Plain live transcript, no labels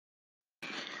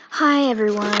Hi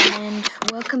everyone, and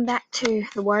welcome back to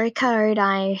the Warrior Code.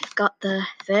 I got the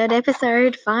third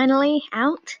episode finally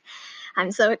out.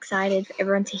 I'm so excited for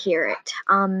everyone to hear it.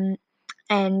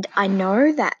 And I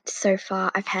know that so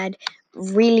far I've had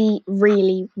really,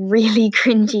 really, really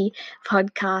cringy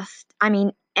podcast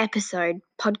episode,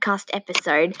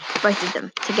 both of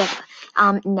them together.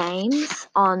 Names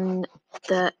on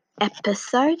the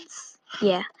episodes.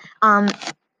 Yeah.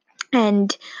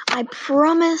 And I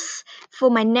promise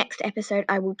for my next episode,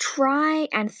 I will try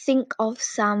and think of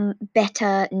some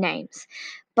better names.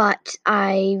 But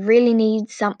I really need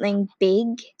something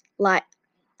big, like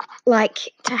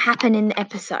to happen in the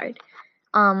episode.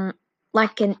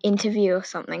 Like an interview or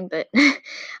something. But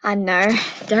I know,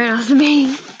 don't ask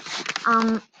me.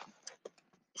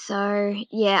 So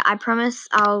yeah, I promise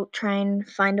I'll try and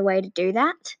find a way to do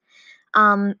that.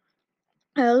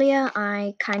 Earlier,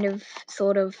 I kind of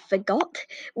sort of forgot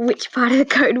which part of the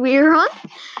code we were on,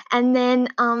 and then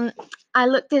I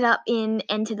looked it up in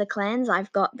Enter the Clans. I've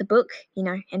got the book,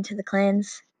 Enter the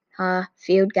Clans,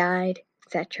 field guide,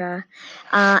 etc.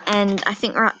 And I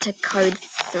think we're up to code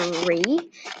 3,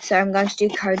 so I'm going to do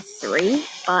code 3,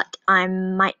 but I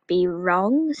might be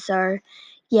wrong. So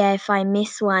yeah, if I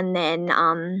miss one, then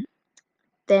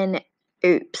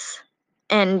oops,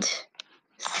 and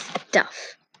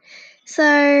stuff.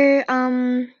 So,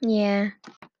 yeah.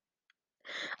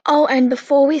 Oh, and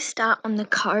before we start on the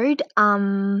code,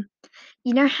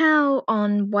 you know how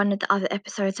on one of the other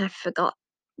episodes I forgot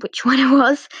which one it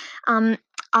was,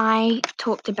 I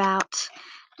talked about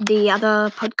the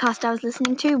other podcast I was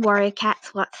listening to, Warrior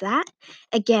Cats, What's That?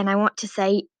 Again, I want to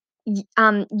say,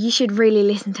 you should really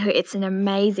listen to it. It's an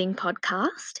amazing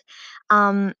podcast.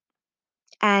 And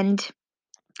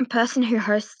the person who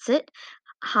hosts it,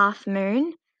 Half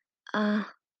Moon,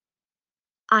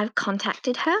 I've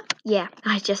contacted her. Yeah,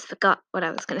 I just forgot what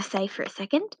I was going to say for a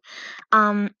second.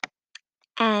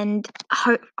 And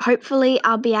hopefully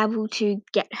I'll be able to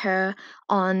get her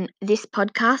on this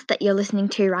podcast that you're listening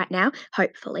to right now.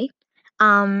 Hopefully.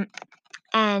 And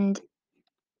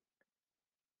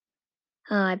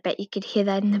I bet you could hear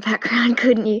that in the background,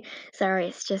 couldn't you? Sorry,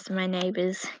 it's just my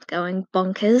neighbours going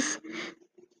bonkers.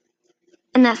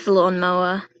 And that's the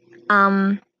lawnmower.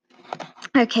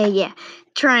 Okay, yeah.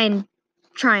 Try and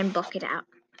block it out.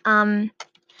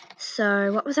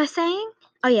 So what was I saying?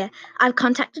 Oh yeah, I've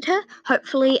contacted her.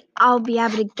 Hopefully I'll be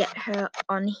able to get her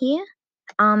on here.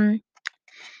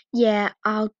 Yeah,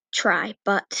 I'll try,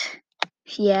 but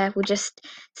yeah, we'll just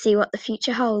see what the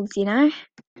future holds,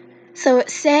 So it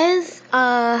says,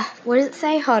 what does it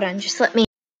say? Hold on, just let me.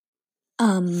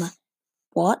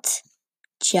 What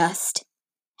just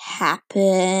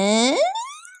happened?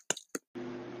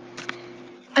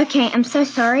 Okay, I'm so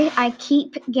sorry. I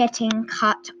keep getting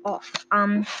cut off.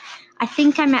 I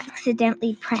think I'm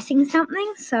accidentally pressing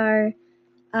something, so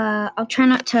I'll try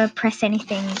not to press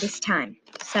anything this time.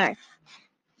 So,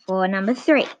 for number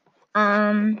 3,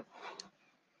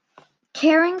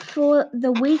 caring for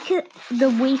the weaker,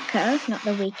 not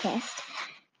the weakest.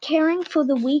 Caring for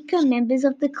the weaker members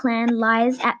of the clan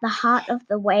lies at the heart of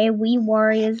the way we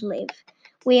warriors live.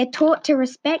 We are taught to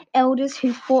respect elders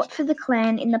who fought for the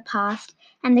clan in the past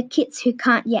and the kits who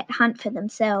can't yet hunt for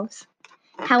themselves.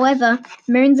 However,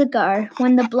 moons ago,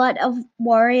 when the blood of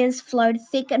warriors flowed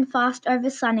thick and fast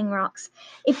over Sunning Rocks,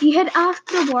 if you had asked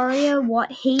the warrior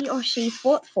what he or she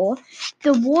fought for,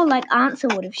 the warlike answer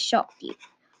would have shocked you.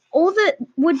 All that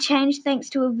would change thanks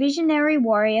to a visionary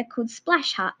warrior called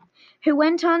Splashheart, who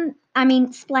went on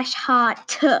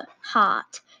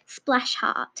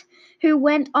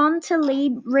to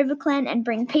lead RiverClan and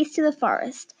bring peace to the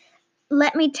forest.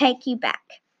 Let me take you back.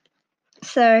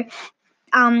 So,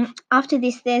 after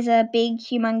this, there's a big,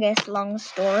 humongous, long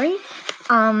story.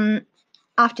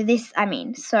 After this,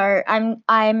 so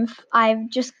I'm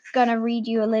just gonna read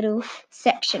you a little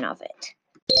section of it.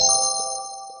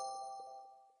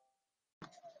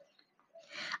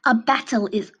 "A battle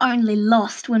is only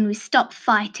lost when we stop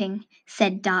fighting,"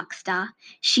 said Darkstar.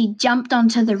 She jumped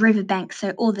onto the riverbank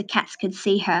so all the cats could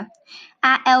see her.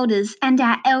 "Our elders and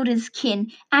our elders'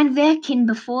 kin and their kin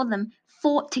before them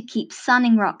fought to keep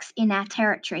Sunning Rocks in our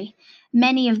territory.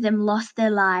 Many of them lost their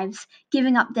lives,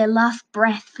 giving up their last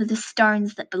breath for the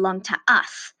stones that belong to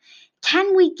us.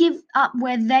 Can we give up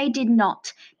where they did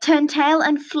not, turn tail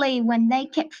and flee when they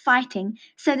kept fighting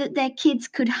so that their kits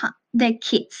could hunt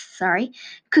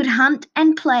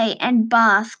and play and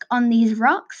bask on these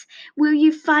rocks? Will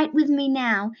you fight with me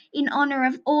now in honor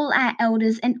of all our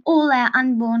elders and all our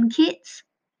unborn kits?"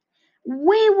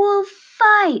 "We will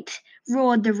fight!"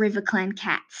 roared the RiverClan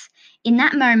cats. In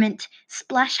that moment,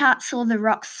 Splashheart saw the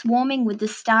rocks swarming with the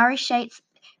starry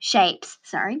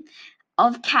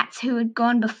of cats who had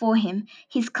gone before him,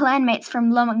 his clanmates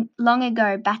from long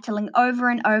ago battling over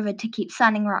and over to keep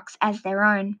Sunning Rocks as their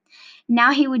own.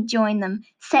 Now he would join them,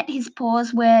 set his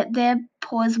paws where their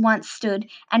paws once stood,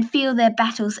 and feel their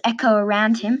battles echo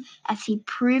around him as he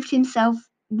proved himself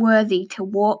worthy to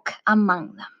walk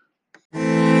among them.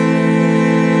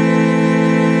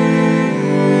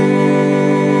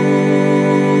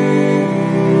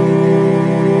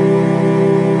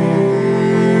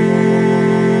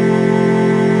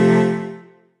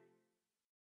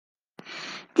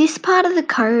 This part of the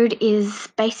code is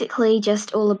basically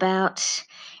just all about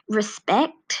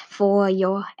respect for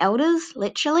your elders,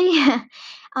 literally.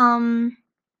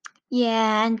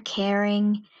 Yeah, and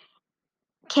caring.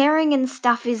 Caring and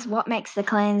stuff is what makes the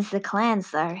clans,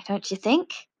 though, don't you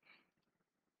think?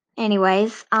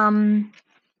 Anyways,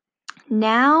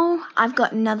 now I've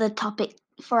got another topic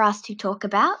for us to talk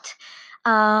about.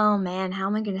 Oh man, how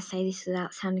am I going to say this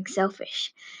without sounding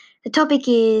selfish? The topic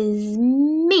is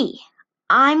me.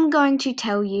 I'm going to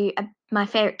tell you my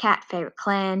favorite cat, favorite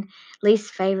clan,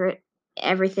 least favorite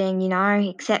everything,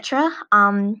 etc.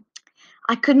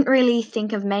 I couldn't really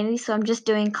think of many, so I'm just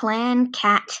doing clan,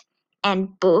 cat,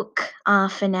 and book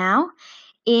for now.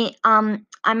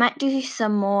 I might do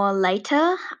some more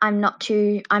later. I'm not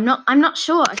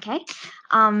sure, okay?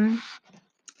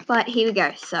 But here we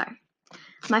go. So,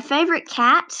 my favorite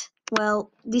cat, well,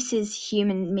 this is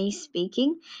human me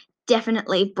speaking,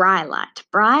 definitely Briarlight.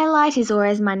 Briarlight is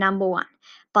always my number one.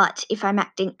 But if I'm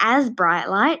acting as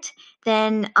Briarlight,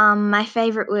 then my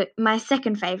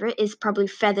second favorite is probably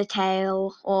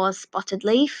Feathertail or Spotted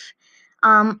Leaf.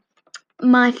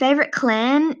 My favorite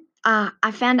clan,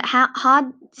 I found it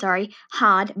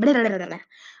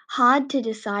hard to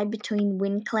decide between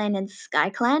Wind Clan and Sky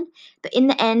Clan, but in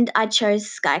the end I chose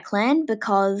Sky Clan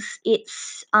because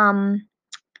it's how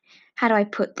do I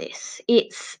put this?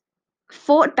 It's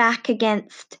fought back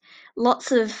against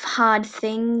lots of hard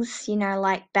things,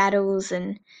 like battles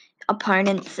and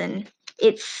opponents, and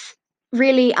it's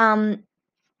really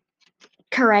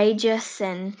courageous,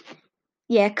 and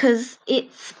yeah, because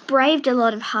it's braved a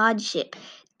lot of hardship.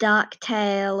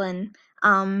 Darktail and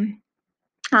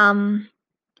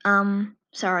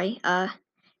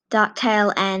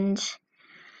Darktail and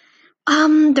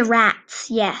the rats,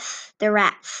 yes, the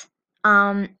rats,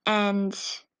 and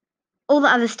all the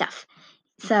other stuff.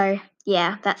 So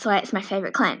yeah, that's why it's my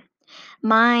favorite clan.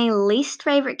 My least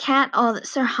favorite cat, oh, that's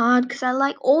so hard because I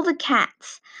like all the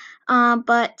cats,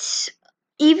 but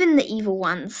even the evil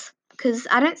ones, because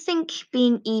I don't think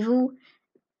being evil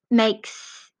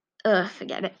makes,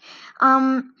 forget it.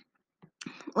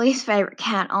 Least favorite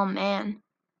cat, oh man,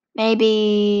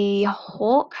 maybe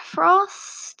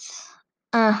Hawkfrost.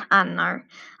 I don't know.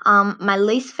 My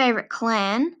least favorite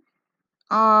clan.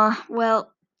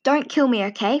 Well, don't kill me,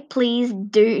 okay? Please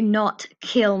do not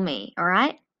kill me,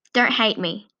 alright? Don't hate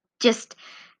me. Just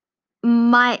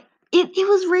it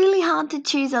was really hard to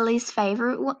choose a least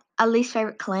favorite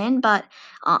clan, but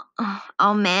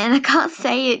oh man, I can't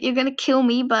say it. You're gonna kill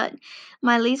me, but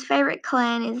my least favorite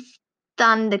clan is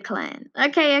ThunderClan.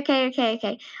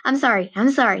 Okay. I'm sorry.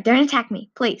 Don't attack me,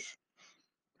 please.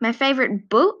 My favorite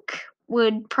book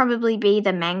would probably be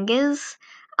the mangas,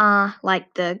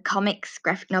 like the comics,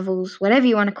 graphic novels, whatever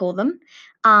you want to call them.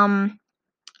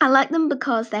 I like them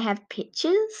because they have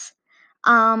pictures,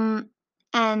 and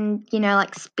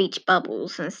like speech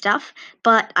bubbles and stuff.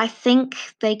 But I think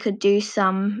they could do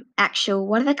some actual,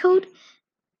 what are they called?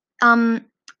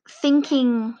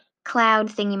 Thinking cloud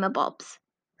thingamabobs,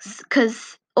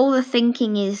 because all the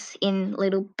thinking is in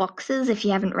little boxes. If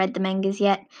you haven't read the mangas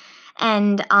yet,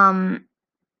 and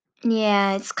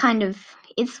yeah, it's kind of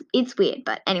it's weird,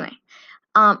 but anyway.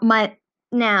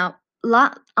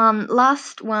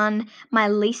 Last one, my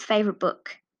least favorite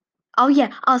book. Oh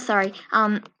yeah. Oh sorry.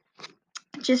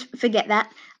 Just forget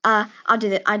that. I'll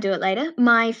do it later.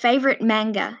 My favorite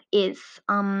manga is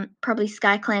probably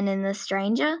SkyClan and the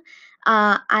Stranger.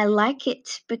 I like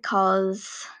it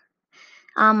because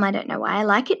I don't know why I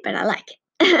like it, but I like it.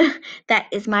 That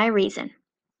is my reason.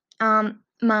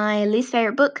 My least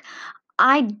favorite book,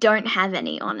 I don't have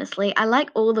any, honestly. I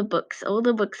like all the books. All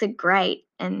the books are great,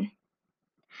 and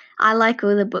I like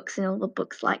all the books, and all the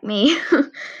books like me.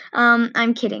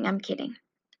 I'm kidding.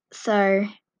 So,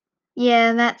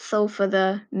 yeah, that's all for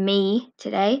the me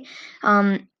today.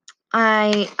 I'll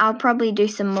probably do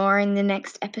some more in the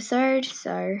next episode.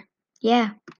 So,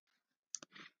 yeah.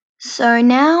 So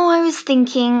now I was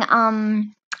thinking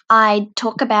I'd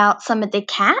talk about some of the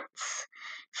cats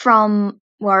from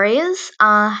Warriors.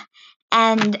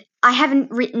 And I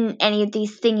haven't written any of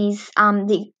these thingies,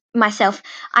 myself.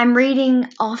 I'm reading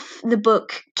off the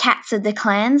book Cats of the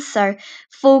Clans, so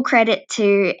full credit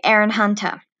to Aaron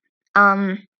Hunter.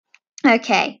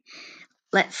 Okay,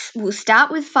 we'll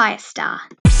start with Firestar.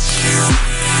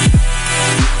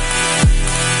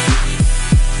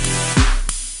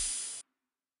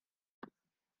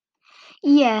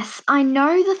 Yes, I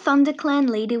know the ThunderClan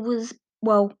leader was,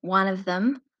 well, one of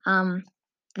them. One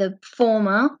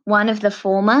of the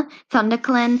former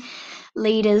ThunderClan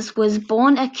leaders was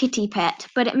born a kitty pet,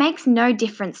 but it makes no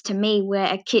difference to me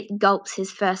where a kit gulps his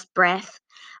first breath.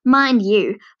 Mind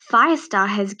you, Firestar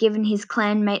has given his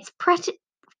clanmates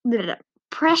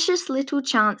precious little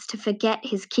chance to forget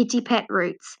his kitty pet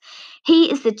roots.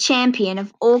 He is the champion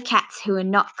of all cats who are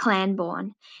not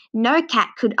clan-born. No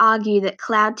cat could argue that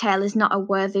Cloudtail is not a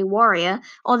worthy warrior,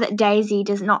 or that Daisy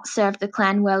does not serve the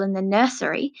clan well in the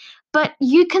nursery, but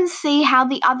you can see how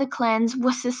the other clans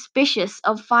were suspicious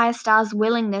of Firestar's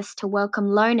willingness to welcome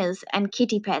loners and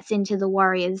kitty pets into the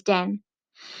warrior's den.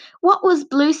 What was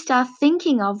Bluestar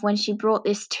thinking of when she brought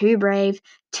this too brave,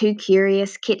 too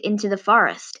curious kit into the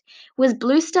forest? Was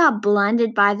Bluestar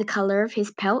blinded by the color of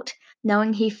his pelt,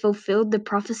 knowing he fulfilled the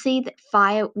prophecy that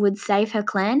fire would save her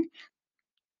clan?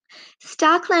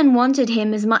 StarClan wanted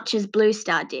him as much as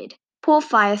Bluestar did. Poor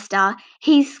Firestar,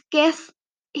 he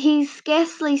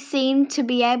scarcely seemed to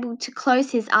be able to close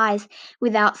his eyes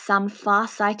without some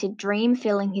far-sighted dream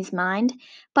filling his mind,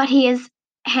 but he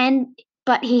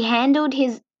handled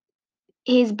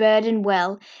his burden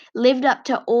well, lived up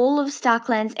to all of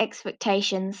StarClan's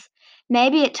expectations.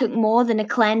 Maybe it took more than a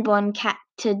clan-born cat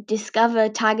to discover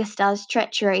Tigerstar's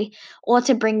treachery, or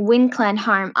to bring WindClan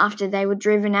home after they were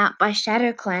driven out by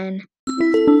ShadowClan.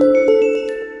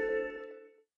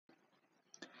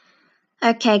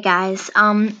 Okay, guys.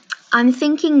 I'm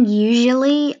thinking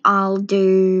usually I'll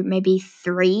do maybe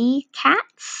 3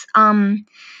 cats.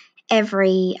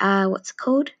 Every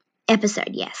episode,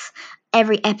 yes.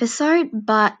 Every episode,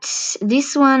 but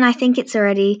this one I think it's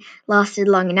already lasted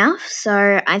long enough,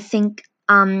 so I think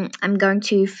I'm going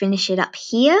to finish it up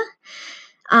here.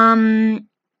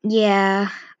 Yeah,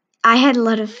 I had a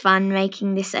lot of fun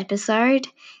making this episode,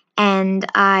 and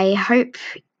I hope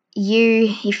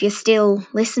you, if you're still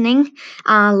listening,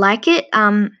 like it.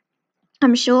 I'm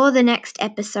sure the next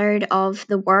episode of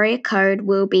The Warrior Code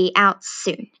will be out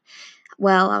soon.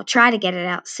 Well, I'll try to get it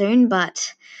out soon,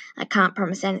 but I can't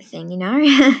promise anything, you know?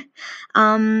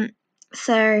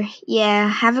 So, yeah,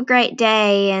 have a great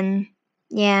day, and,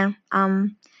 yeah,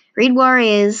 read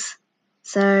Warriors.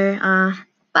 So,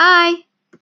 bye!